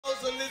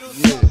goes a little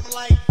something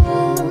like.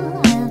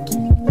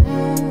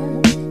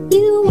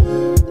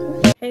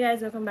 Hey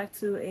guys, welcome back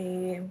to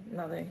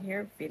another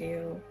hair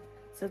video.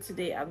 So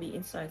today I'll be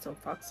installing some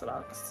Faux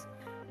locks.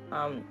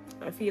 I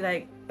feel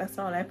like that's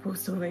all I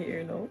post over here,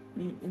 you know,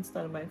 me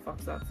installing my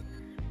Faux locks.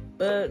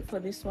 But for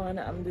this one,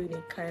 I'm doing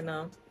it kind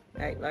of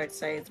like large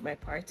size. My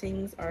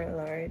partings are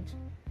large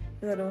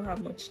because I don't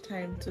have much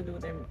time to do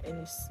them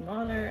any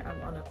smaller.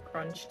 I'm on a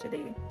crunch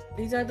today.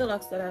 These are the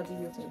locks that I'll be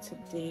using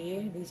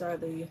today. These are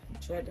the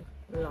dread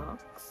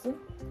locks,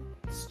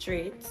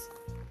 straight.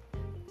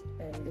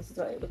 And this is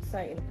what it looks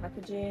like in the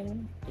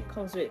packaging. It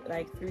comes with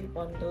like 3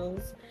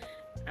 bundles,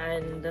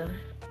 and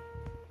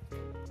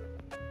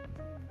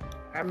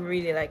I'm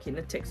really liking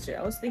the texture.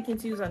 I was thinking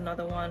to use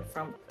another one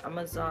from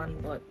Amazon,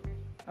 but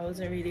I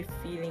wasn't really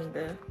feeling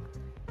the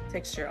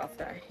texture of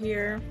that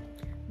hair.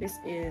 This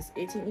is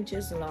 18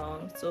 inches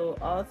long, so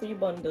all 3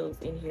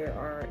 bundles in here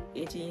are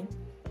 18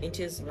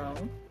 inches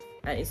long,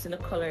 and it's in the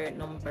color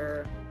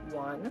number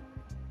 1.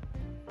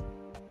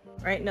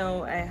 Right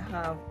now I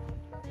have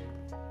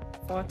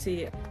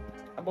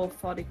about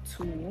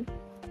 42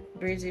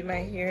 braids in my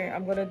hair.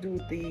 I'm gonna do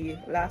the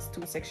last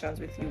 2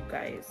 sections with you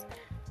guys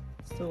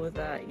so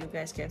that you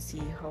guys can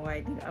see how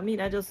I did. I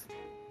mean, I just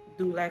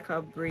do like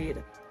a braid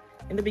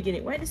in the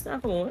beginning. Why this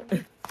not on?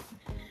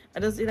 I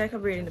just did like a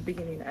braid in the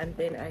beginning, and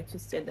then I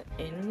twisted the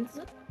ends.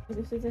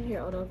 This is the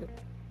hair out of the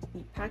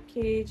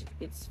package.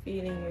 It's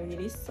feeling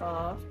really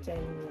soft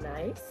and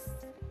nice.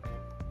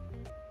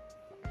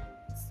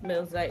 It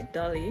smells like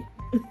Dolly.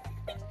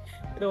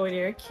 You know, when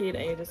you're a kid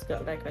and you just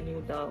got like a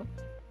new doll,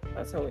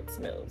 that's how it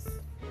smells.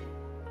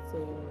 So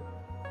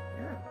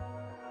yeah,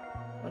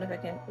 I wonder if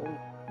I can, oh,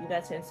 you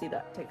guys can see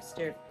that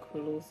texture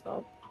close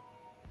up.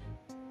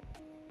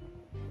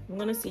 I'm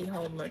gonna see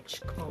how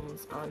much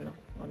comes on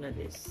one of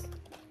this.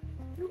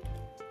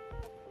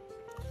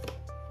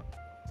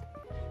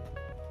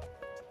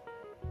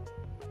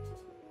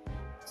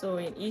 So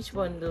in each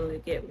bundle you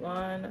get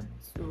 1,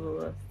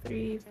 2,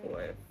 3,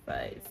 4,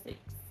 5, 6,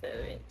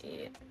 7,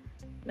 8,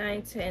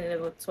 9, 10,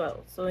 11,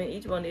 12. So in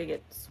each one you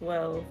get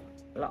 12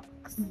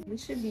 locks.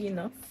 This should be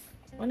enough.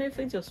 I wonder if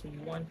it's just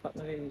one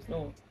partner use.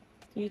 No,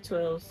 3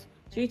 12s.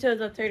 3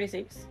 12s are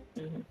 36.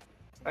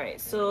 Alright,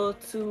 so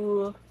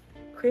to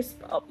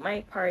crisp up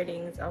my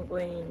partings, I'm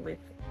going in with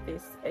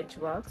this edge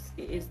wax.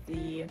 It is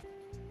the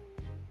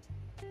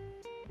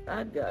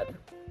I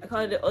call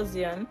it the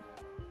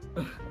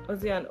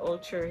Ozian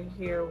Ultra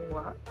Hair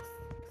Wax.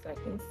 It's like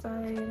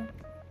inside.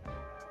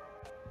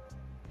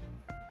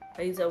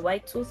 I use a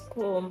white tooth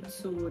comb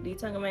to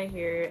detangle my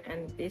hair,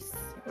 and this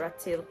rat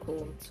tail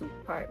comb to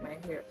part my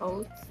hair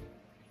out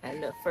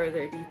and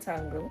further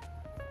detangle.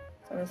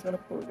 So I'm just gonna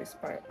pull this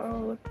part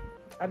out.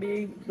 I'll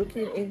be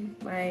looking in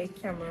my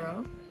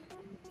camera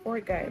for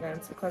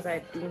guidance because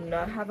I do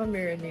not have a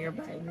mirror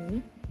nearby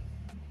me.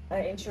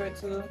 I ensure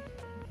to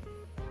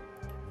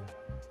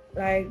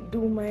like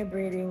do my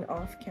braiding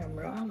off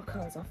camera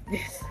because of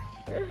this.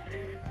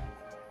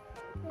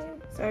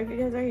 Sorry if you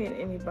guys are hearing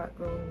any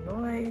background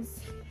noise.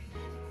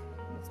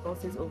 This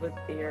boss is over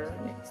there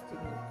next to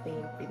me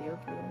playing video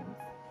games.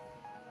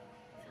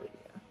 So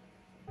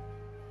yeah,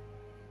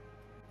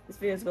 this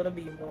video is gonna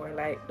be more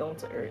like down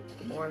to earth,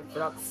 more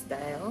vlog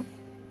style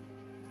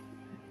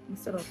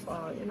instead of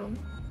you know,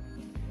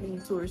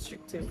 being too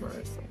restrictive or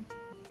something.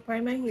 Apply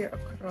my hair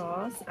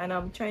across, and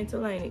I'm trying to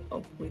line it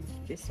up with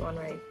this one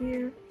right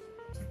here.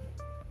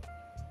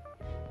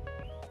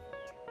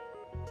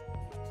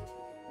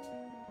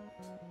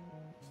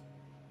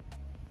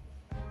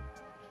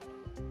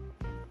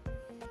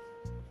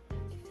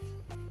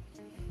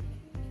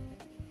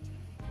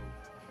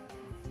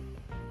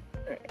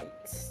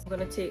 I'm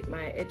gonna take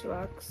my edge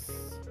wax.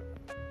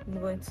 I'm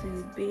going to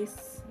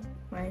base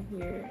my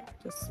hair,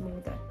 just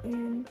smooth that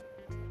in.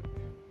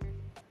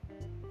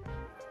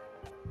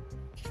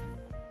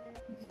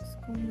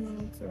 Just come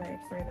out to like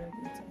further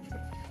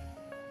detail.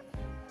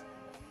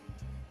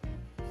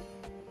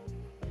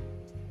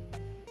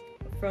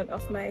 The front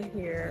of my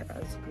hair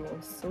has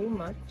grown so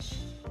much.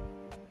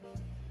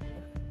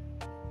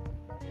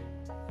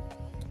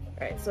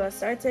 Alright, so I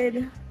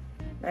started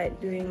like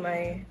doing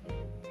my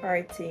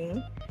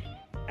parting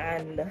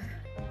and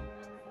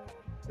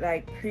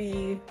like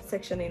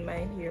pre-sectioning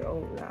my hair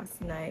out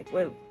last night,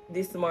 well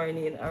this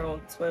morning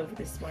around 12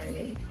 this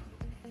morning,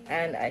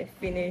 and I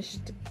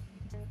finished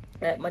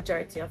like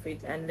majority of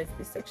it and left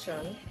this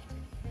section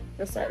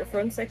just at the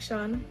front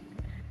section,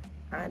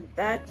 and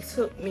that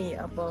took me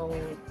about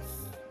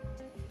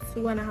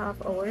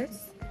 2.5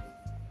 hours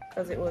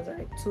because it was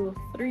like 2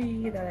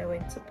 3 that I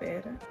went to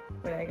bed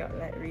when I got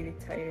like really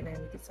tired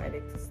and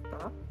decided to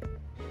stop.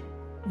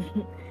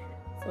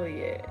 So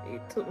yeah,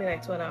 it took me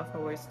like 2.5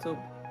 hours to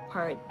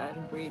part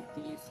and braid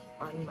these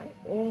on my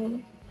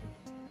own.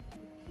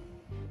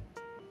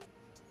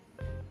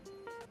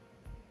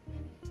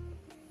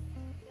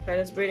 I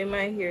was braiding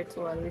my hair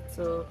to a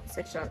little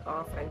section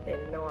off, and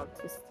then now I'm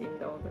twisting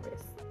down the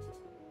rest.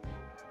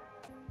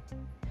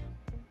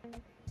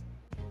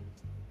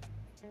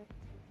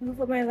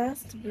 For my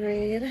last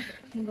braid,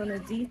 I'm gonna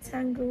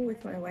detangle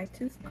with my white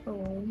tooth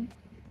comb.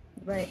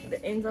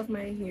 The ends of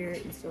my hair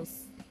is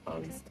just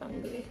always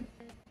tangling.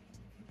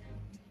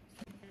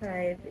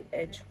 Apply the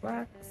edge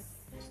wax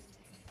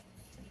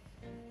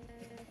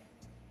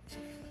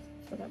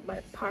so that my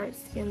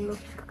parts can look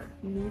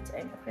neat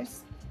and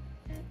crisp.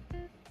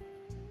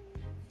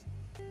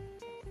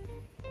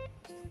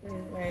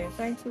 With my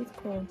fine tooth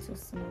comb to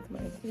smooth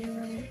my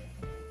hair out.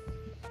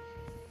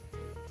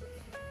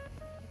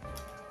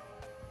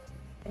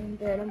 And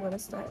then I'm gonna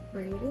start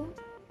braiding.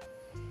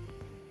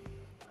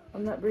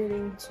 I'm not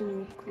braiding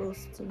too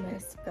close to my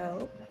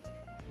scalp.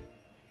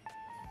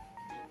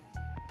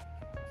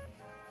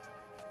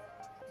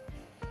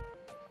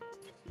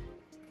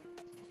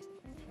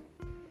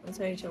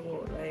 Once I reach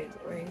about like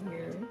right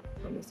here,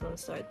 I'm just gonna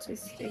start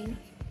twisting.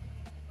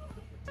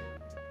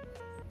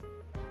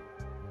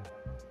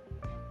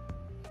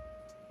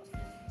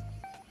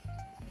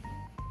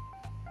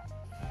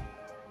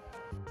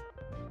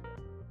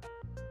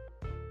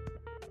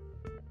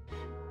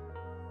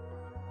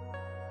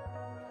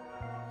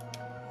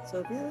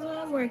 So this is what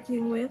I'm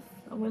working with.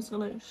 I'm just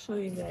gonna show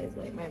you guys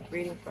like my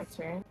braiding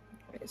pattern.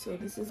 Right, so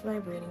this is my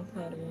braiding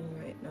pattern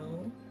right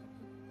now.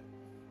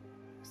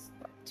 It's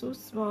not too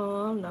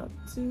small, not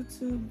too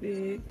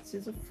big. This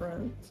is the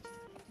front.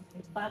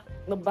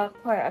 The back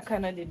part I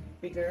kind of did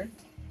bigger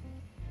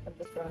at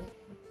the front.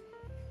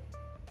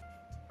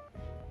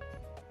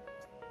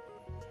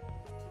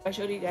 I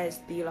showed you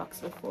guys the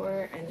locks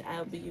before, and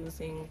I'll be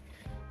using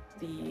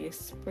the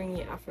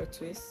springy afro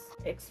twist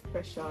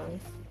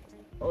expressions.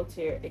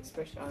 Hair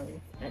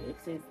expression, and it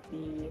is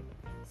the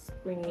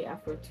springy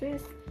afro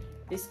twist.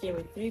 This came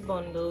with 3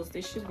 bundles.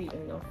 This should be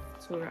enough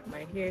to wrap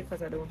my hair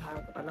because I don't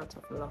have a lot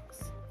of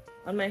locks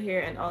on my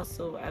hair, and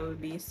also I will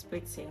be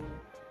splitting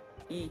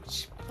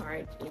each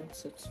part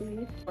into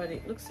 2. But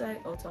it looks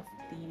like out of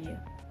the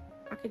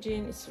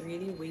packaging, it's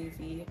really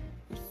wavy.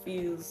 It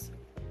feels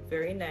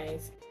very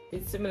nice.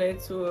 It's similar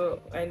to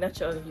my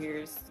natural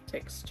hair's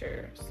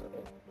texture, so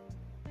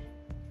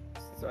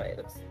this is what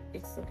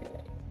it's looking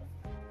like.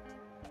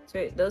 So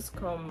it does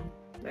come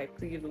like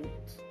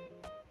pre-looped.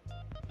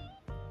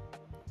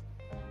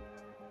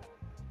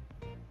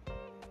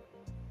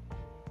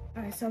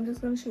 Alright, so I'm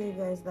just going to show you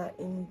guys that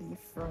in the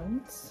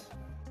front.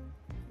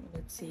 I'm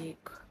going to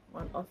take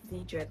one of the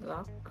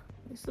dreadlock.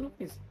 This loop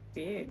is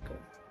big.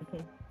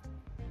 So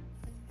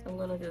I'm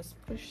going to just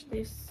push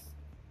this.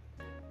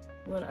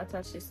 I'm going to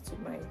attach this to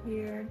my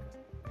hair.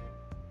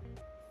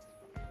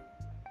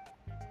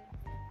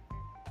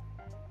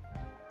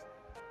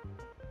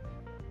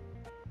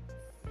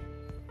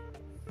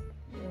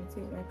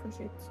 Take my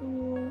crochet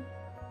tool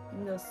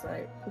and just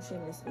like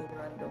pushing this in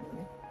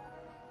randomly.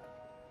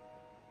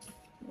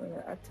 I'm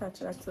gonna attach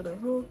that to the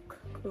hook,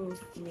 close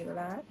the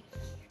latch,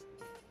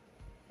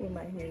 pull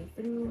my hair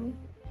through,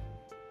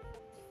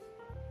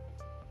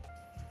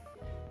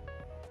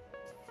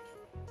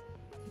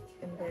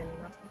 and then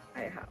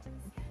I have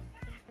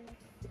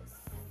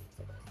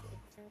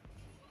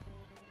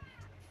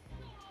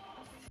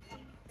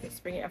this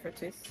springy afro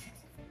twist.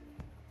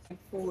 I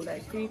pull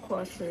like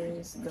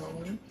 3/4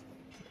 down.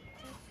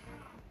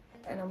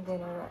 And I'm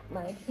gonna wrap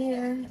my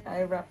hair.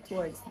 I wrap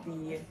towards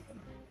my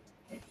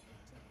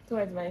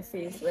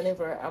face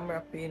whenever I'm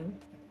wrapping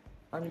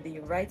on the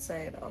right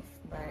side of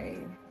my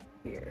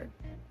hair.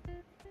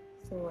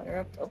 So I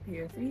wrapped up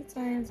here 3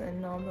 times,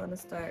 and now I'm gonna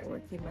start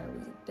working my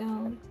way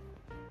down.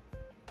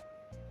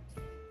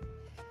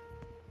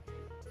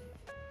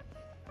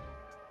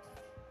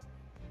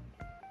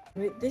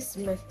 With this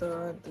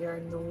method, there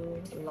are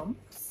no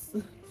lumps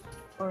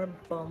or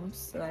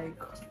bumps like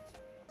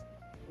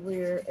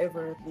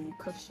wherever the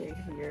crochet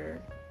here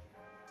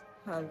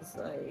has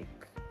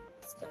like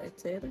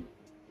started.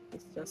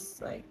 It's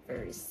just like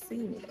very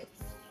seamless.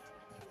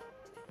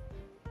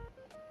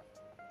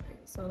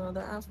 So now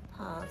that I've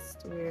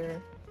passed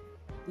where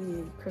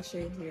the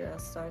crochet here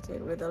has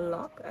started, where the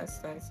lock has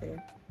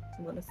started,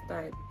 I'm gonna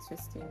start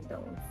twisting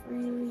down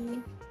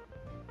freely,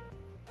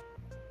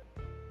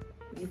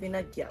 leaving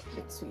a gap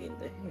between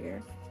the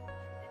hair,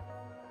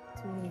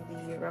 between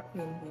the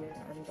wrapping here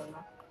and the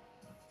lock.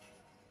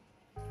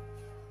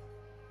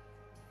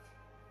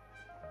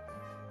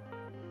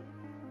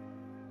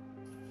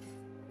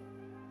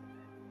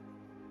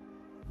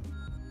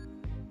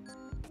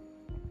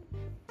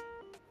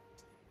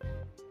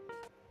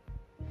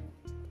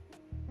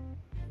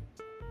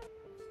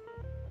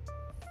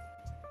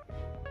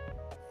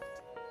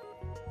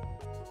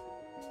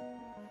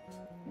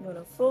 I'm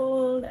gonna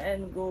fold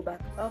and go back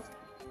up,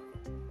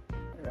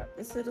 wrap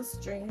this little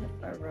string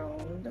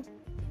around, and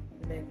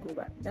then go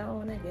back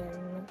down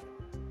again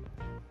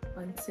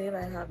until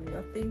I have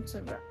nothing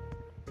to wrap.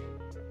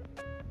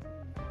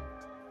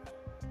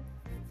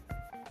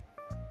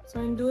 So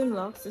in doing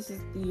locks, this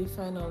is the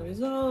final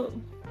result.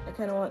 I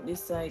kind of want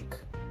this like,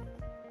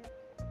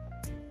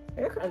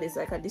 I call this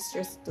like a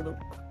distressed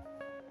look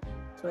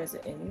towards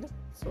the end,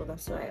 so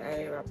that's why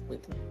I wrap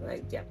with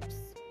like gaps.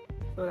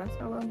 So that's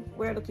how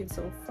we're looking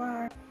so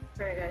far.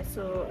 Alright guys,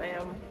 so I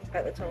am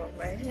at the top of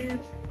my head.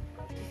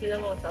 This is the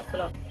amount of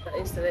lock that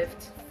is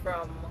left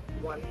from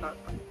one pack.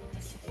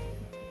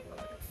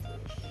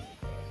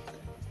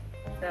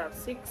 I have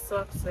 6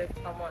 locks left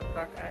from one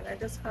pack, and I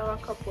just have a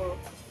couple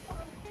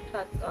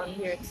hats on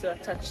here to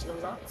attach the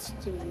locks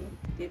to.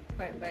 Did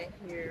find my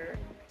hair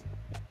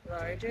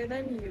larger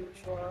than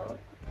usual,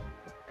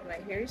 and my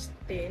hair is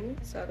thin,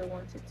 so I don't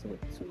want it to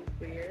look too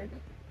weird.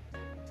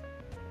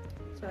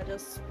 So I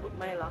just put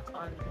my lock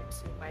on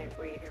to my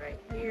braid right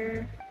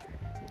here.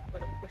 I'm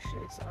gonna push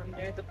this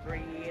under the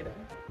braid.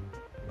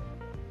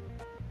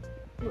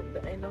 Put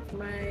the end of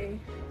my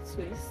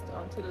twist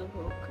onto the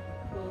hook.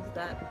 Close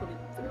that, put it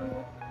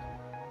through.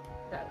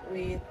 That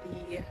way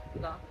the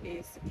lock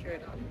is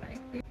secured on my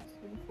hair.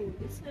 So hold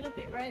this little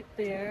bit right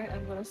there.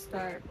 I'm gonna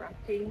start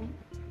wrapping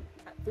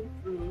at the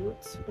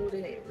roots,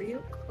 holding it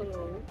real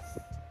close.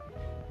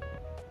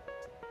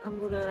 I'm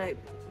gonna like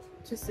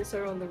twist this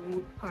around the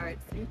root part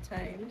 3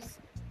 times.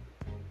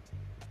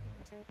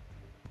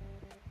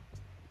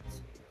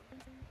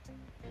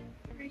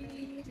 2,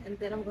 3, and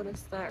then I'm gonna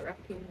start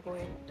wrapping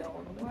going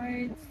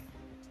downwards.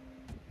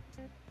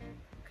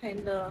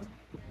 Kinda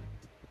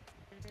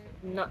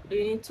not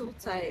doing it too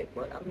tight,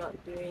 but I'm not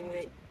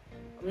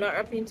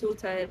wrapping too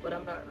tight, but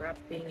I'm not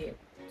wrapping it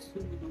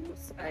too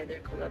loose either,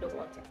 because I don't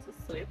want it to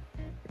slip.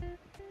 So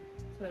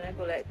when I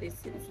go like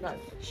this, it's not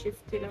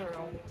shifting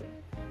around.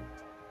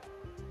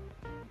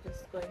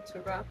 Just going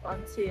to wrap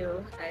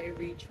until I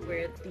reach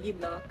where the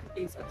lock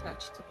is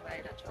attached to my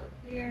natural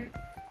hair,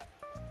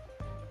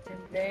 and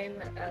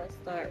then I'll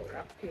start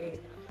wrapping.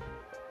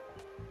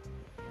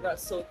 Not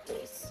so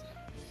close.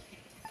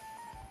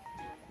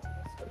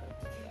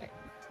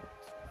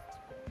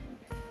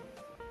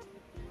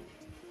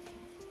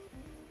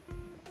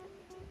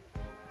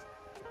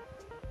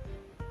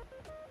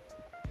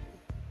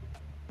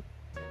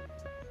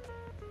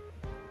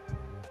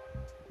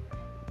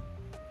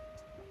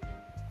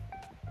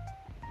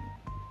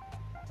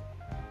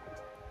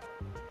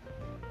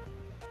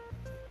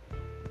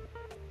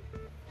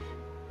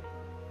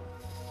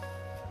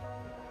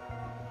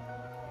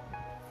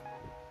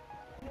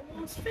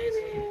 Almost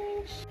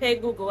finished. Hey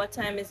Google, what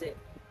time is it?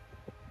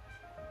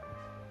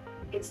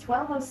 It's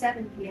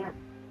 12:07 p.m.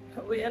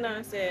 Wait, and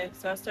I said,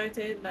 so I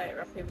started like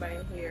wrapping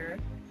my hair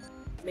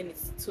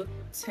minutes to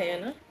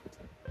 10, and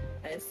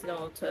it's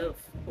now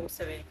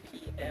 12:07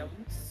 p.m.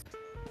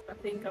 I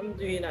think I'm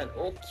doing an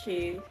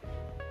okay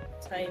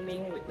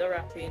timing with the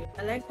wrapping.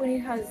 I like when it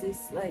has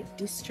this like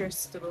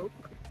distressed look,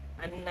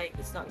 and like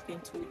it's not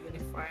being too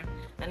uniform.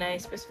 And I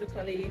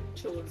specifically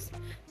chose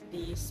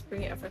the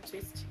spring afro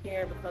twist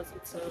here because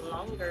it's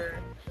longer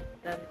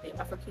than the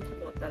African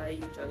knot that I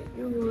usually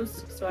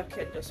use, so I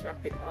can just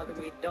wrap it all the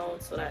way down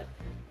so that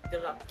the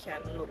lock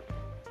can look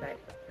like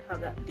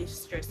have that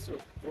distressed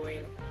look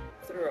going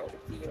throughout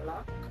the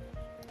lock.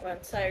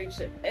 Once I reach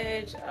the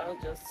edge, I'll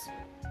just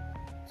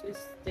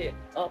twist it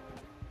up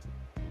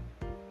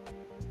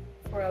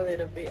for a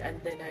little bit,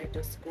 and then I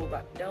just go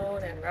back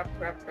down and wrap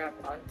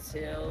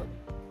until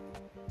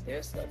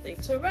there's nothing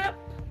to wrap.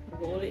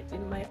 Roll it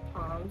in my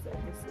palms, and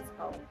this is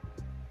how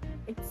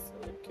it's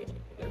looking.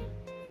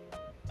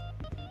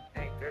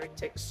 Like very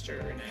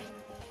textured.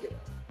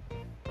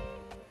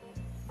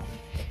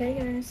 Okay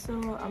guys, so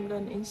I'm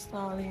done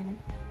installing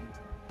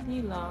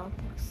the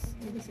locks.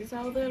 This is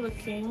how they're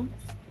looking.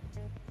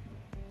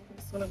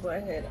 Just gonna go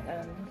ahead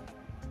and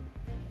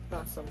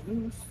put some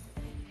mousse.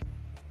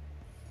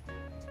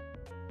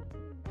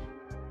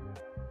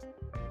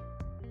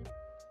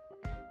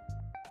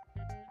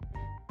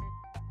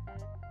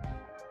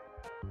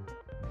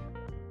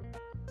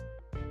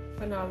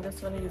 For now, I'm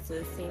just gonna use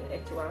the same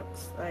edge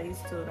wax I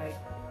used to like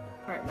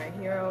part my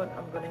hair out.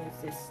 I'm gonna use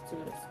this to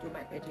just do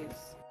my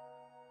edges.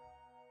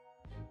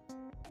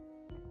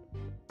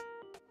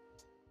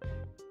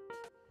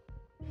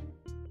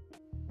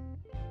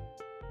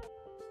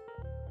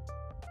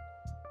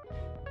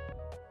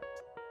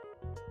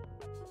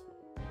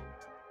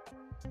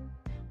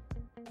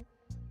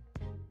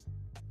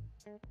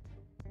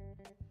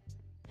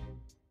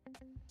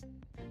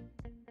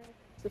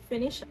 To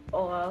finish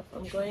off,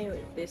 I'm going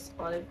with this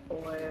olive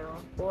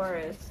oil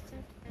forest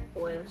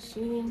oil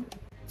sheen.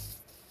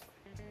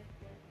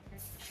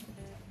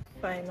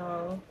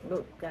 Final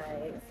look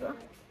guys,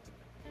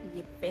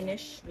 the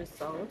finished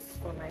results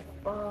for my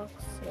Faux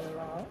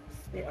locks.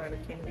 They are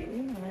looking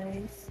really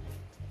nice.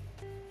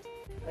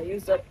 I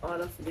used up all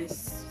of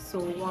this,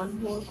 so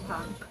one whole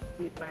pack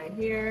with my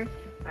hair.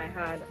 I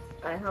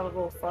have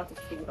about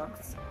 42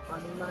 locks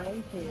on my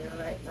hair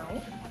right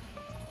now,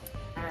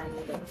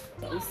 and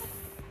this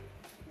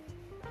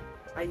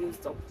I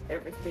used up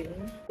everything.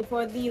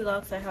 For the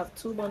locks, I have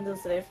 2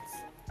 bundles left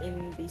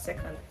in the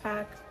second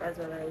pack, as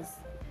well as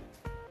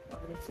 1,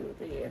 2,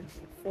 3,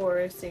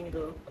 4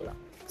 single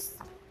locks.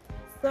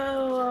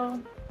 So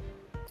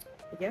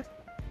yeah,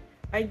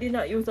 I did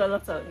not use a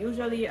lot of.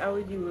 Usually I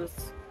would use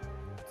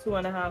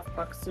 2.5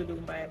 packs to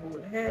do my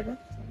whole head,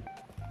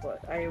 but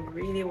I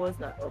really was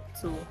not up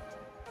to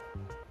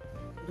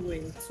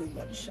doing too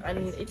much, and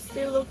it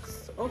still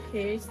looks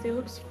okay. It still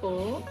looks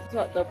full. It's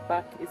what the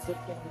back is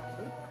looking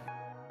like.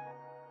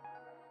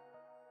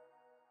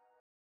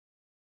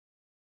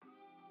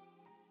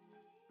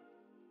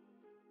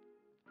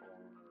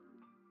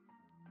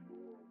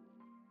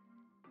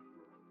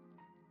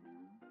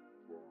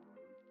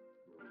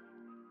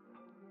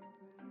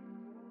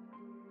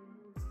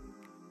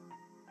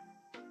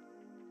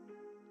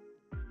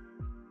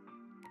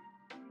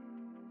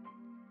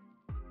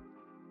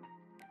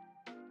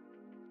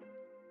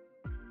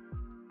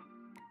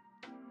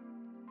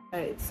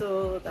 Alright,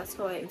 so that's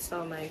how I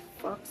install my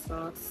Faux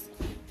Locs.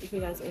 If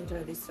you guys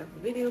enjoyed this type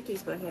of video,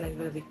 please go ahead and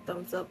give it a big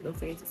thumbs up. Don't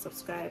forget to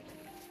subscribe.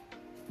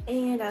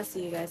 And I'll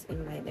see you guys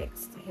in my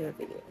next hair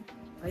video.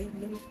 Bye.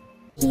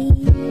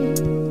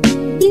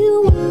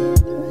 You are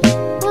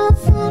a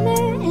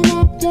summer and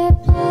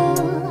after